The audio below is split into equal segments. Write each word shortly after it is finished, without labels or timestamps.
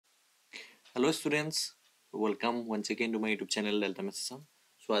Hello students, welcome once again to my YouTube channel Delta Maths.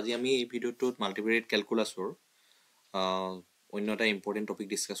 So আজি আমি এই ভিডিওটোত মাল্টিভেৰিয়েট ক্যালকুলাছৰ অন্য এটা ইম্পৰ্টেন্ট টপিক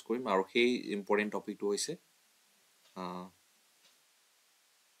ডিসকাস কৰিম আৰু সেই ইম্পৰ্টেন্ট টপিকটো হৈছে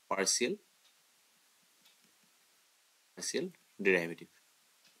পাৰ্শিয়েল derivative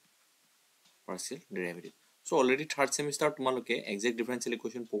So already third semester তোমালোকে এক্সাক্ট ডিফাৰেন্সিয়েল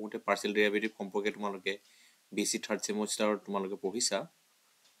ইকুৱেশ্যন পঢ়োতে পাৰ্শিয়েল ডেৰিভেটিভ সম্পৰ্কে তোমালোকে বেছি থাৰ্ড সেমিষ্টাৰ তোমালোকে পঢ়িছা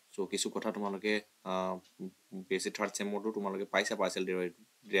So কিছু কথা তোমালোকে বেছি থাৰ্ড সেমটো তোমালোকে পাইছা পাৰ্শিয়েল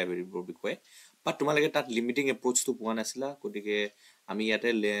ডেৰিভেটিভৰ বিষয়ে বাট তোমালোকে তাত লিমিটিং এপ্ৰোচটো পোৱা নাছিলা গতিকে আমি ইয়াতে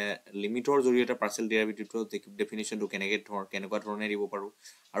লিমিটৰ জৰিয়তে পাৰ্শিয়েল ডেৰিভেটিভৰ ডেফিনিশ্যনটো কেনেকুৱা ধৰণে দিব পাৰো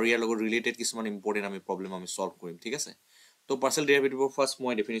আৰু ইয়াৰ লগত ৰিলেটেড কিছুমান ইম্পৰ্টেন্ট আমি প্ৰবলেম আমি সলভ কৰিম ঠিক আছে তো পাৰ্শিয়েল ডেৰিভেটিভৰ ফাৰ্স্ট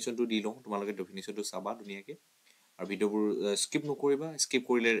মই ডেফিনিশ্যনটো দি লওঁ তোমালোকে ডেফিনিশ্যনটো চাবা ধুনীয়াকৈ আৰু ভিডিওবোৰ স্কিপ নকৰিবা স্কিপ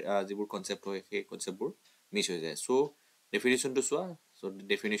কৰিলে যিবোৰ কনসেপ্ট হয় সেই কনসেপ্টবোৰ মিছ হৈ যায় সো ডেফিনিশ্যনটো চোৱা So the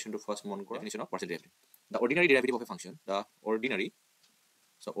definition to first one definition of partial derivative. The ordinary derivative of a function. The ordinary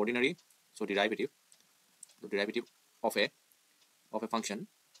derivative of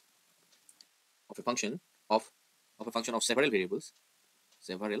a function of several variables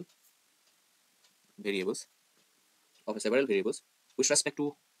with respect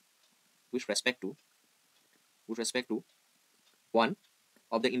to one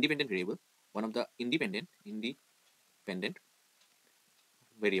of the independent variable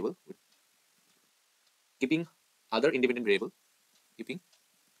variable keeping other independent variables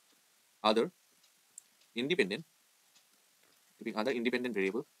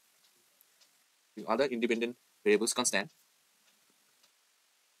constant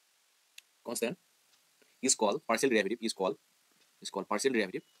is called partial derivative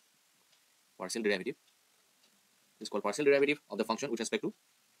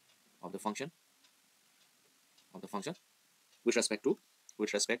of the function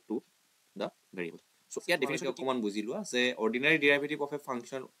with respect to the variable. So here definition common bujilwa say ordinary derivative of a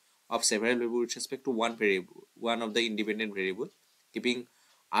function of several variables with respect to one of the independent variable keeping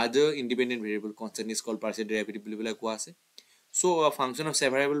other independent variable constant is called partial derivative বুলি বলা কোৱা আছে so a function of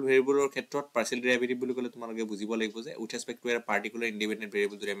several variable or ক্ষেত্ৰত partial derivative বুলি ক'লে তোমালোকে বুজিব লাগিব যে with respect to a particular independent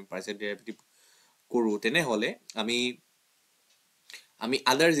variable যদি আমি partial derivative কৰো তেনে হলে আমি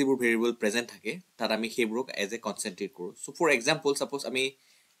other যিবোৰ variable present থাকে তাত আমি সেইবোৰক as a constant treat কৰো so for example suppose আমি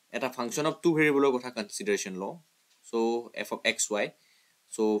এটা function of two variable কথা consideration law so f of xy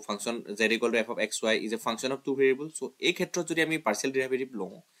so function z equal to f of xy is a function of two variables so এই ক্ষেত্ৰত যদি আমি partial derivative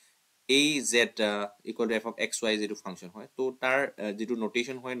লওঁ এই z equal to f of xy যেটো function হয় তো তাৰ যেটো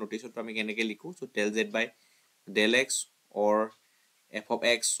নোটেশন হয় নোটেশনটো আমি কেনেকৈ লিখো so del z by del x or f of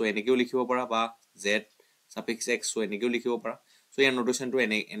x so এনেকেও লিখিব পাৰা বা z suffix x so এনেকেও লিখিব পাৰা so ইয়াৰ নোটেশনটো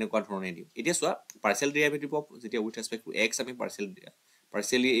এনেকুৱা ধৰণে দিও এতিয়া চোৱা partial derivative of যেতিয়া with respect to x আমি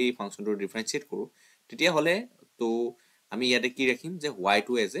partially এই ফাংশনটো ডিফাৰেন্সিয়েট কৰো তেতিয়া হলে তো আমি ইয়াতে কি ৰাখিম যে y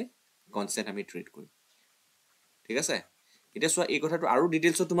টো এজ এ কনস্ট্যান্ট আমি ট্ৰিট কৰিম ঠিক আছে এতিয়া চোৱা এই কথাটো আৰু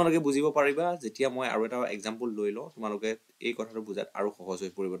ডিটেইলছত তোমালোকে বুজিব পাৰিবা যেতিয়া মই আৰু এটা এক্সাম্পল লৈ লওঁ তোমালোকে এই কথাটো বুজাত আৰু সহজ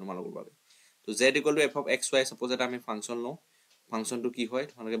হৈ পৰিব তোমালোকৰ বাবে তো z equal to f of xy suppose এটা আমি ফাংশন লওঁ ফাংশনটো কি হয়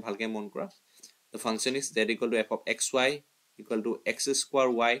তোমালোকে ভালকৈ মন কৰা the function is z equal to f of xy equal to x square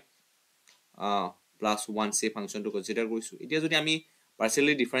y plus 1 say ফাংশনটো consider কৰিছো এতিয়া যদি আমি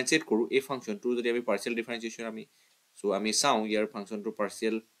partially differentiate কৰো এই ফাংশনটো যদি আমি partial differentiation আমি so আমি চাও ইয়াৰ ফাংশনটো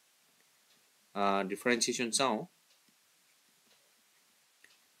partial differentiation চাও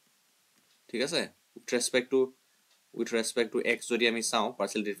ঠিক আছে with respect to x যদি আমি চাও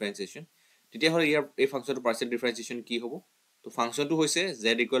partial differentiation তেতিয়া হলে ইয়াৰ এই ফাংশনটো partial differentiation কি হ'ব তো ফাংশনটো হৈছে z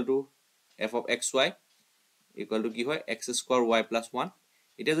equal to f of xy equal to কি হয় x square y plus 1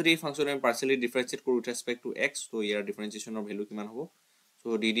 এতিয়া যদি এই ফাংশন আমি partially differentiate কৰো with respect to x তো ইয়াৰ differentiationৰ ভ্যালু কিমান হ'ব so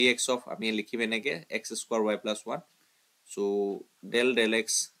ddx of আমি লিখিব এনেকে x square y plus 1 so del x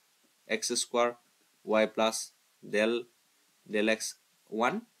square y plus del x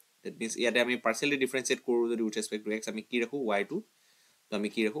 1 that means ইয়াতে আমি partially differentiate কৰো যদি with respect to x আমি কি ৰাখো y টো তো আমি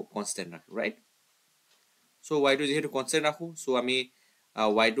কি ৰাখো constant ৰাখো right so y টো যেহেতু constant ৰাখো so আমি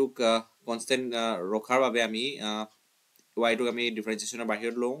y টো constant ৰখাৰ বাবে আমি y টো আমি ডিফাৰেন্সিয়েচনৰ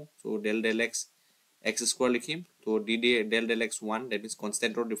বাহিৰত লওঁ so del x square লিখিম তো del x 1 that means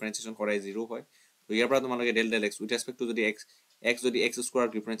constant or differentiation কৰাই 0 হয় তো ইয়াৰ পৰা তোমালোকে del x with respect to যদি x যদি x square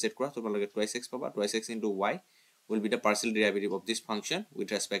differentiate কৰা তোমালোকে twice x পাবা twice x into y will be the partial derivative of this function with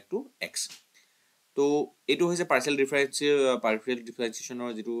respect to x তো এটো হৈছে partial differentiation or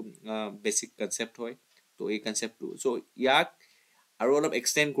যেটো basic concept হয় তো এই conceptটো so ইয়াক আৰু অলপ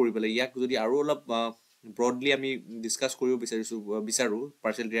এক্সটেন্ড কৰিবলে ইয়াক যদি আৰু অলপ ব্ৰডলি আমি ডিসকাস কৰিব বিচাৰো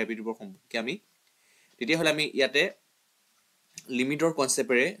partial derivative সম্পৰ্কে আমি তেতিয়া হলে আমি ইয়াতে লিমিটৰ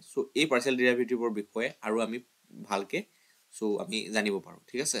কনসেপ্টেৰে সো এই পাৰ্সিয়াল ডেৰিভেটিভৰ বিষয়ে আৰু আমি ভালকে সো আমি জানিব পাৰো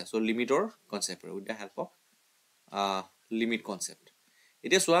ঠিক আছে so লিমিটৰ কনসেপ্টেৰে with the help of limit concept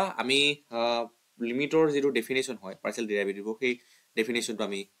এতিয়া সোয়া আমি লিমিটৰ যেটো ডেফিনিশন হয় পাৰ্সিয়াল ডেৰিভেটিভ সেই ডেফিনিশনটো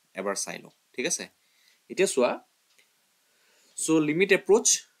আমি এবাৰ চাই লওঁ ঠিক আছে এতিয়া সোয়া so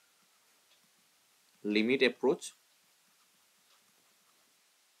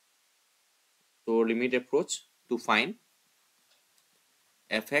limit approach to find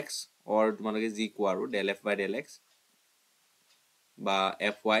fx or তোমালোকে জি কোৱা আৰু del f by del x বা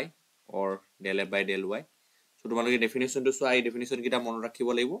fy or del f by del y so তোমালোকে ডেফিনিশনটো সোয়া এই ডেফিনিশন কিটা মনত ৰাখিব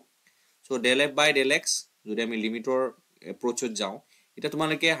লাগিব so del f by del x যদি আমি লিমিটৰ এপ্ৰোচত যাও এটা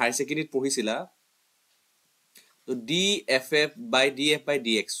তোমালোকে হাই সেকেন্ডাৰীত পঢ়িছিলা তো dff by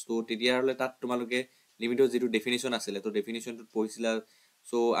dx তো তেতিয়া হলে তাত তোমালোকে লিমিটৰ যেটো ডেফিনিশন আছিল তো ডেফিনিশনটো পঢ়িছিলা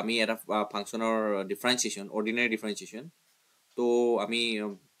সো আমি এটা ফাংশনৰ ডিফাৰেন্সিয়েশন অৰ্ডিনাৰী ডিফাৰেন্সিয়েশন তো আমি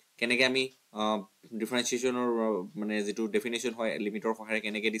কেনেকে আমি ডিফাৰেন্সিয়েশনৰ মানে যেটো ডেফিনিশন হয় লিমিটৰ সহায়ৰে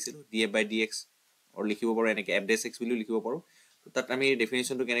কেনেকে দিছিল df by dx or লিখিব পাৰো এনেকে f dash x বুলি লিখিব পাৰো তো তাত আমি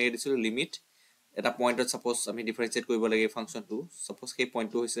ডেফিনিশনটো কেনেকে দিছিল লিমিট এটা পইণ্টত সাপোজ আমি ডিফাৰেন্সিয়েট কৰিব লাগে ফাংশনটো সাপোজ সেই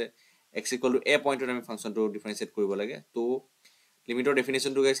পইণ্টটো হৈছে x equal to a পইণ্টত আমি ফাংশনটো ডিফাৰেন্সিয়েট কৰিব লাগে তো লিমিটৰ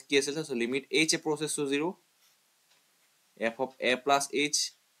ডেফিনিশনটো কি আছিল so limit h approaches to 0 f of a plus h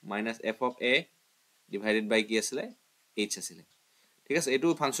minus f of a divided by কি আছিল h আছিল ঠিক আছে এটো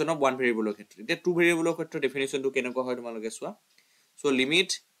ফাংশন অফ ওয়ান ভেৰিয়েবলৰ ক্ষেত্ৰত এটা টু ভেৰিয়েবলৰ ক্ষেত্ৰত ডেফিনিশনটো কেনেকুৱা হয় তোমালোকে চোৱা সো লিমিট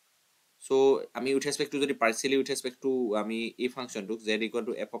সো আমি উইথ ৰেসপেক্ট টু যদি পাৰ্সিয়ালি উইথ ৰেসপেক্ট টু আমি এই ফাংশনটো z equal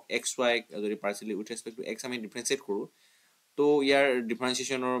to f of xy যদি পাৰ্সিয়ালি উইথ ৰেসপেক্ট টু x আমি ডিফাৰেন্সিয়েট কৰো তো ইয়াৰ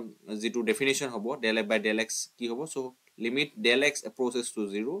ডিফাৰেন্সিয়েশনৰ যেটো ডেফিনিশন হ'ব del f by del x কি হ'ব so limit del x approaches to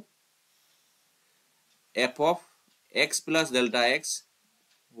 0 f of x plus delta x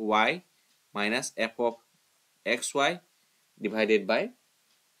y minus f of xy divided by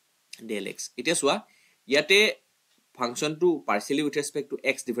del x এতিয়া সোয়া ইয়াতে ফাংশনটো পাৰ্সিয়ালি উইথ ৰেসপেক্ট টু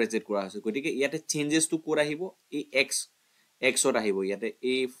x ডিফাৰেন্সিয়েট কৰা হৈছে গতিকে ইয়াতে চেঞ্জেস টু কোৰ আহিব এই x ত আহিব ইয়াতে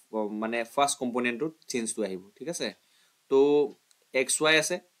এই মানে ফাৰ্স্ট কম্পোনেন্টত চেঞ্জ টু আহিব ঠিক আছে তো xy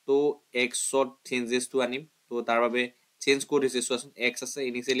আছে তো x ত চেঞ্জেস টু আনিম তো তাৰ বাবে চেঞ্জ কৰি দিছে সোয়াচোন x আছে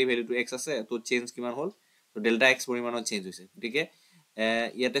ইনিশিয়ালি ভ্যালুটো x আছে তো চেঞ্জ কিমান হল তো ডেল্টা x পৰিমাণত চেঞ্জ হৈছে গতিকে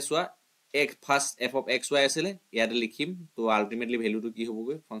ইয়াতে সোয়া x first f of xy আছিল ইয়াতে লিখিম তো আলটিমেটলি ভ্যালুটো কি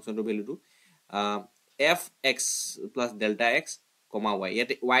হ'বগৈ ফাংশনটো ভ্যালুটো f x plus delta x y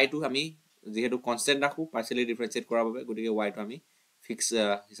ইয়াতে y টো আমি যেহেতু কনস্ট্যান্ট ৰাখো পাৰ্সিয়ালি ডিফাৰেন্সিয়েট কৰাৰ বাবে গতিকে y টো আমি ফিক্স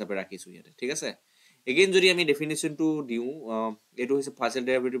হিচাপে ৰাখিছো ইয়াতে ঠিক আছে এগেইন যদি আমি ডেফিনিশন টো দিউ এটো হৈছে পাৰ্সিয়াল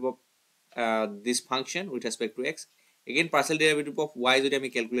derivative of this function with respect to x again partial derivative of y যদি আমি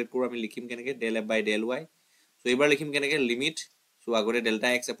ক্যালকুলেট কৰো আমি লিখিম কেনেকে del f by del y so এবাৰ লিখিম কেনেকে লিমিট সো আগৰে delta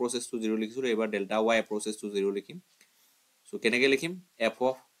x approaches to 0 লিখিছো এবাৰ delta y approaches to 0 লিখিম সো কেনেকে লিখিম f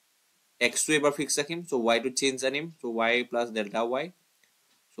of x to এবাৰ ফিক্স ৰাখিম সো y to চেঞ্জ আনিম so y plus delta y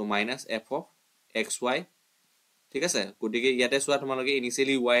so minus f of xy ঠিক আছে গতিকে ইয়াতে সোৱা তোমালোকে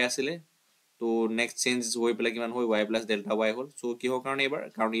ইনিশিয়ালি y আছিল তো নেক্সট চেঞ্জ হৈ পেলাই কিমান হয় y plus delta y হল সো কি হোৱাৰ কাৰণে এবাৰ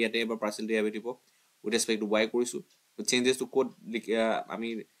কাৰণ ইয়াতে এবাৰ পাৰ্সিয়াল derivative of with respect to y কৰিছো তো চেঞ্জেস টু কোড আমি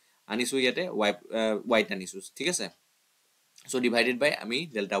আনিছো ইয়াতে y আনিছো ঠিক আছে so divided by আমি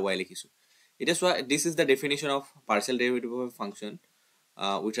delta y লিখিছো এটা সোৱা this is the definition of partial derivative of a function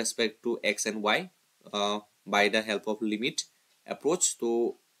with respect to x and y by the help of limit approach তো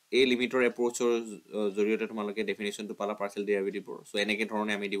এই লিমিটৰ এপ্ৰোচৰ জৰিয়তে তোমালোকে ডেফিনিশনটো পালা পাৰ্সিয়াল ডেৰিভেটিভৰ সো এনেকে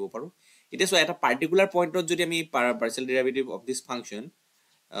ধৰণে আমি দিব পাৰো এটা সো এটা পাৰ্টিকুলাৰ পইণ্টত যদি আমি পাৰ্সিয়াল ডেৰিভেটিভ অফ দিস ফাংশন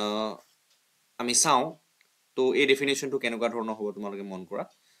আমি চাও তো এই ডেফিনিশনটো কেনেকুৱা ধৰণৰ হ'ব তোমালোকে মন কৰা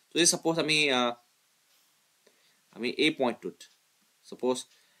তো যদি সাপোজ আমি এই পইণ্টটোত সাপোজ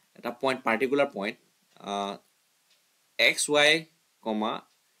এটা point particular point xy,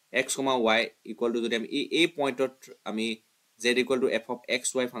 x, y equal to যদি আমি এই পইণ্টত আমি z equal to f of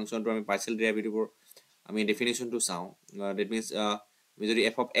xy ফাংশনটো আমি পাৰ্সিয়াল ডেৰিভেটিভৰ আমি ডেফিনিশনটো চাও দ্যাট মিন্স আমি যদি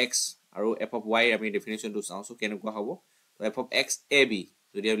f of x আৰু f of y আমি ডেফিনিশনটো চাও সো কেনেকুৱা হ'ব তো f of x a b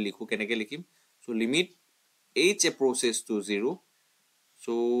যদি আমি লিখো কেনেকে লিখিম so limit h approaches to 0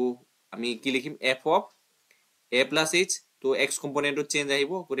 so আমি কি লিখিম f of a plus h তো x কম্পোনেন্টত চেঞ্জ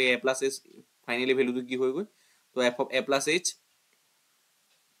আহিব গতিকে a plus h ফাইনালি ভ্যালুটো কি হৈ গৈ তো f of a plus h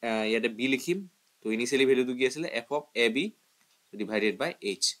ইয়াতে b লিখিম তো ইনিশিয়ালি ভ্যালুটো কি আছিল f of ab divided by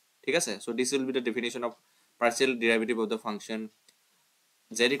h ঠিক আছে so this will be the definition of partial derivative of the function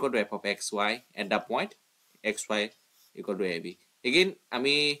z equal to f of xy at the point xy equal to ab again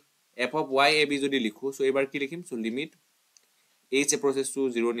আমি f of y ab যদি লিখো so এবাৰ কি লিখিম so limit h approaches to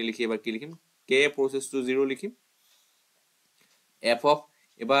 0 নি লিখি এবাৰ কি লিখিম k approaches to 0 লিখিম f of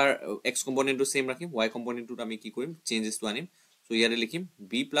এবাৰ x component to same ৰাখিম y component to আমি কি কৰিম changes to আনিম so ইয়াৰে লিখিম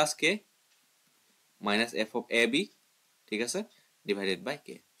b plus k minus f of ab ঠিক আছে divided by k.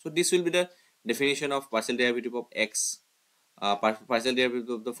 So this will be the definition of partial derivative of x, partial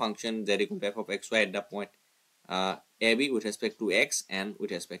derivative of the function z equal to f of xy at the point ab with respect to x and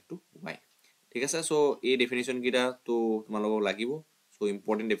with respect to y. ঠিক আছে so এই definition গিটা তো তোমালোকক লাগিব, so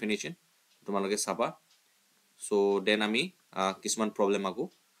important definition তোমালোকে চাবা. So then আমি কিছুমান problem আকৌ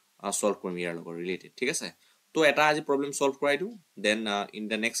solve কৰিম ইয়াৰ লগত related ঠিক আছে. তো এটা আজি problem solve কৰাই দিও, then in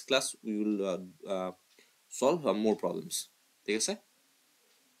the next class we will solve more problems ঠিক আছে.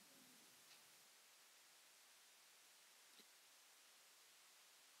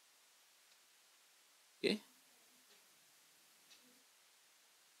 Okay.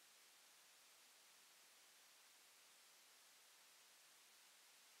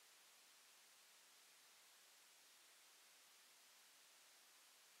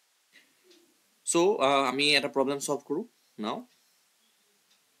 So আমি এটা problem solve কৰো now.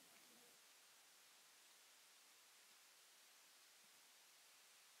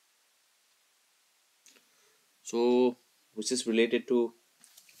 So which is related to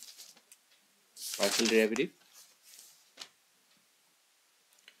partial derivative.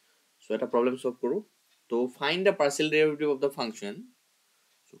 So এটা problem solve কৰো. So find the partial derivative of the function.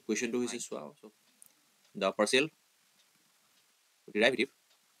 So question 2 is so the partial derivative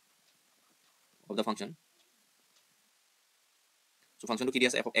of the function. So function to কি দিয়া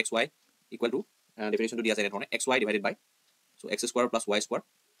আছে f of xy equal to definition to দিয়া আছে এনে xy divided by so x square plus y square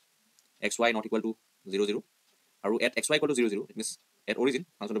xy not equal to 0 0 আৰু at xy equal to 0 0 it means at origin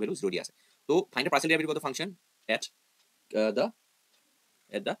function value 0 দিয়া আছে. So find the partial derivative of the function at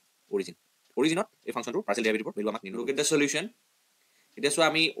the origin. Originot a function to partial derivative value আমাক নিনো. Look at the solution. এটা so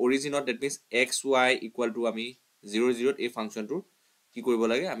আমি originot that means xy equal to আমি 0 0 a function to কি কৰিব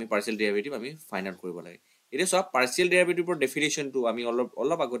লাগে আমি partial derivative আমি find out কৰিব লাগে. এটা সব partial derivative or definition to আমি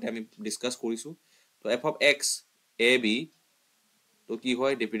অলপ আগতে আমি ডিসকাস কৰিছো. তো f of x a b তো কি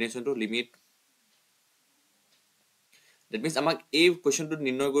হয় definition to limit, that means আমাক এই question to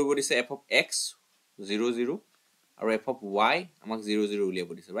নিৰ্ণয় কৰিব দিছে f of x 0 0 আৰু f of y আমাক 0 0 উলিয়াব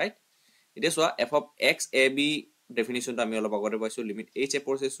দিছে, right? এটা so f of x a b definition to আমি অলপ আগতে পাইছো limit h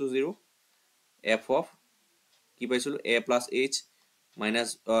approaches to 0 f of কি পাইছিলো a plus h minus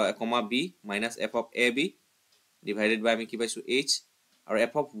comma b minus f of a b divided by আমি কি পাইছো h আৰু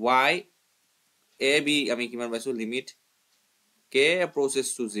f of y a b আমি কিমান পাইছো limit k approaches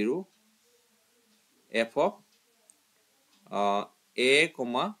to 0 f of a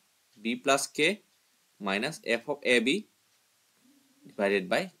comma b plus k minus f of a b divided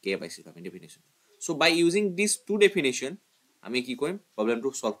by k পাইছিলো আমি definition. So by using these two definition আমি কি কৰিম problem to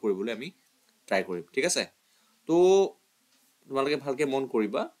solve কৰিবলৈ আমি try কৰিম ঠিক আছে. তো তোমালোকে ভালকে মন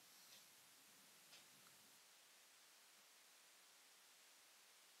কৰিবা.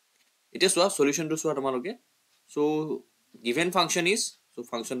 এটা সোয়া solution to সোয়া তোমালোকে. So given function is, so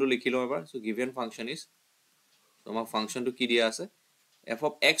function to লিখি লও এবাৰ. So given function is, so আমাৰ function to কি দিয়া আছে f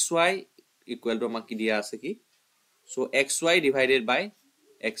of xy equal to আমাক কি দিয়া আছে কি, so xy divided by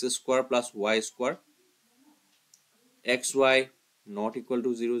x square plus y square xy not equal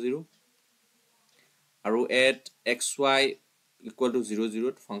to 0 0 আৰু at xy equal to 0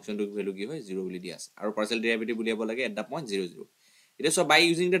 0 function to value কি হয় 0 বুলি দিয়া আছে আৰু partial derivative উলিয়াব লাগে at the point 0 0. It is so by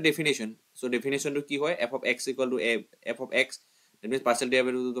using the definition, so definition to কি হয় f of x equal to a f of x, that means partial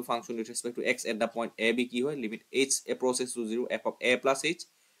derivative of the function with respect to x at the point a b কি হয় limit h approaches to 0 f of a plus h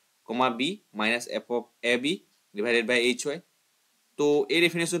comma b minus f of a b divided by h হয়. তো এই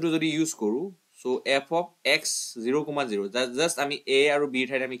definition to যদি use কৰো, so f of x 0 0 just আমি a আৰু b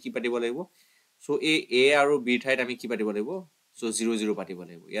ঠাইত আমি কি পাতিব লাগিব, so a আৰু b ঠাইত আমি কি পাতিব লাগিব, so 0 0 পাতিব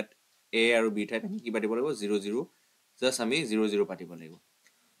লাগিব. ইয়াত a আৰু b ঠাইত আমি কি পাতিব লাগিব 0 0 just আমি 0 0 পাতিব লাগিব.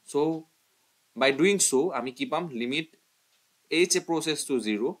 So by doing so আমি কি পাম limit h approaches to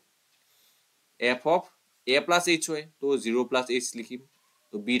 0 f of a plus h হয় তো 0 plus h লিখিম.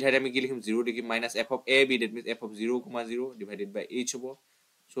 তো b ঠাইত আমি কি লিখিম 0 লিখিম minus f of a b, that means f of 0 0 divided by h হ'ব.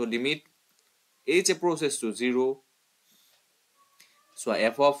 So limit h approaches to 0, so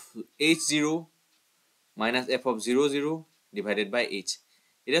f of h0 minus f of 0 0 divided by h.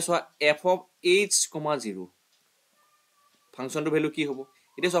 It is so f of h 0 function to value কি হ'ব,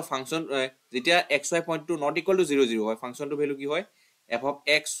 it is so function যেতিয়া xy point to not equal to 0 0 হয় function to value কি হয় f of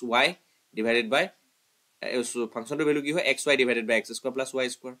xy divided by so function to value কি হয় xy divided by x square plus y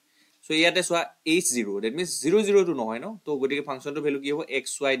square. So ইয়াতে সোয়া h0, that means 0 0 to নহয় ন, তো গতিকে function to value কি হ'ব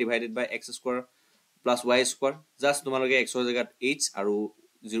xy divided by x square plus y square. Just তোমালোকে x ৰ জায়গাত h আৰু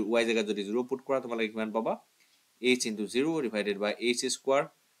y জায়গাত যদি 0 পুট কৰা তোমালোকে কিমান পাবা h into 0 divided by h square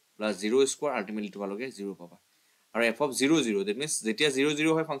plus 0 square, ultimately তোমালোকে 0 পাবা. আৰু f of 0 0 that means যেতিয়া 0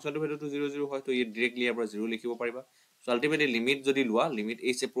 0 হয় ফাংচনটো ভ্যালুটো 0 0 হয় তো ই ডাইৰেক্টলি ইয়াৰ পৰা 0 লিখিব পাৰিবা সো আলটিমেটলি লিমিট যদি লোৱা limit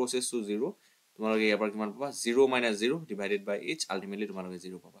h a process to 0 তোমালোকে ইয়াৰ পৰা কিমান পাবা 0 minus 0 divided by h ultimately তোমালোকে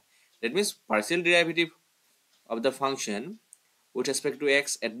 0 পাবা that means partial derivative of the function with respect to x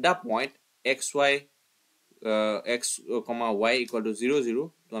at the point xy x comma y equal to 0 0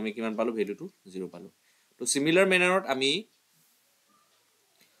 তো আমি কিমান পালো ভ্যালুটো 0 পালো তো similar manner আমি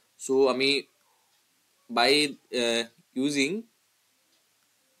so আমি by using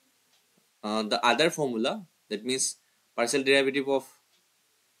the other formula that means partial derivative of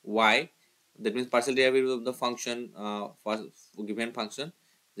y that means partial derivative of the function for given function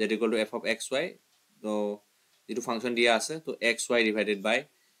z equal to f of xy so যেটো function দিয়া আছে তো xy divided by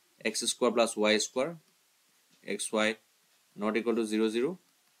x square plus y square xy not equal to 0 0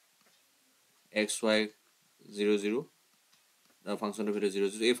 xy 0 0 the function of 0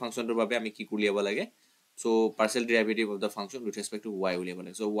 0 এই ফাংশনটোৰ বাবে আমি কি উলিয়াব লাগে so partial derivative of the function with respect to y উলিয়াব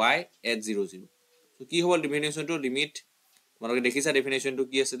লাগে so y at 0 0 so কি হ'ব definition to limit তোমালোকে দেখিছা definition to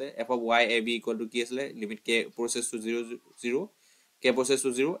কি আছিল f of y a b equal to কি আছিল limit k process to 0 0 k process to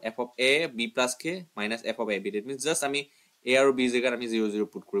 0 f of a b plus k minus f of a b that means just আমি a আৰু b জেগাত আমি 0 0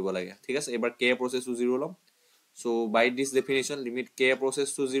 put কৰিব লাগে ঠিক আছে এবাৰ k process to 0 লম so by this definition limit k process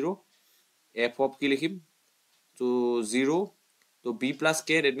to 0 f of কি লিখিম to 0 to b plus k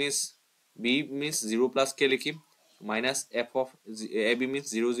that means b means 0 plus k লিখিম minus f of ab means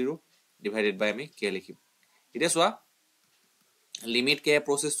 0 0 divided by আমি k লিখিম এটা সোয়া limit k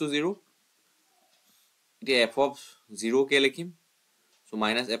process to 0 এটা f of 0 k লিখিম so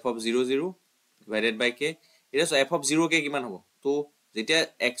minus f of 0 0 divided by k এটা so f of 0 k কিমান হ'ব তো যেতিয়া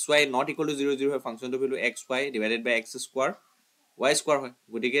xy not equal to 0 0 হয় ফাংশনটো value xy divided by x square y square হয়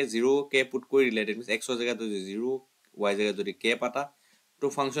গটিকে 0 k পুট কৰি দিলে that means x ৰ জায়গাত 0 y জায়গাত যদি k পাতা তো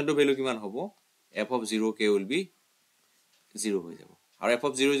ফাংশনটো ভ্যালু কিমান হ'ব f of 0 k will be 0 হৈ যাব আৰু f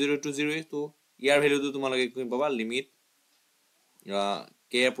of 0 0 to 0 তো ইয়াৰ ভ্যালুটো তোমালোকে কি পাবা limit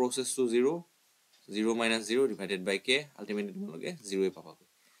k process to 0 0 minus 0 divided by k ultimately তোমালোকে 0 এ পাবা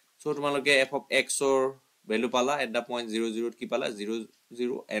so তোমালোকে f of x or value pala at the point 0 0 ki pala 0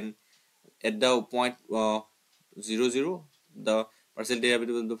 0 and at the point 0 0 the partial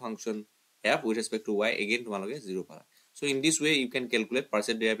derivative of the function f with respect to y again তোমালোকে 0 pala so in this way you can calculate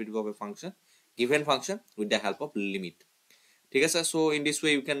partial derivative of a function given function with the help of limit ঠিক আছে so in this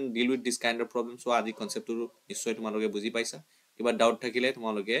way you can deal with this kind of problem so আজি concept to নিশ্চয় তোমালোকে বুজি পাইছা কিবা doubt থাকিলে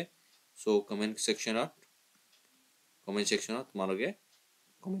তোমালোকে so comment section তোমালোকে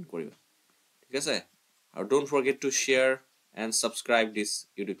comment কৰিবা ঠিক আছে আৰু don't forget to share and subscribe this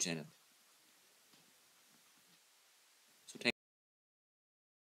YouTube channel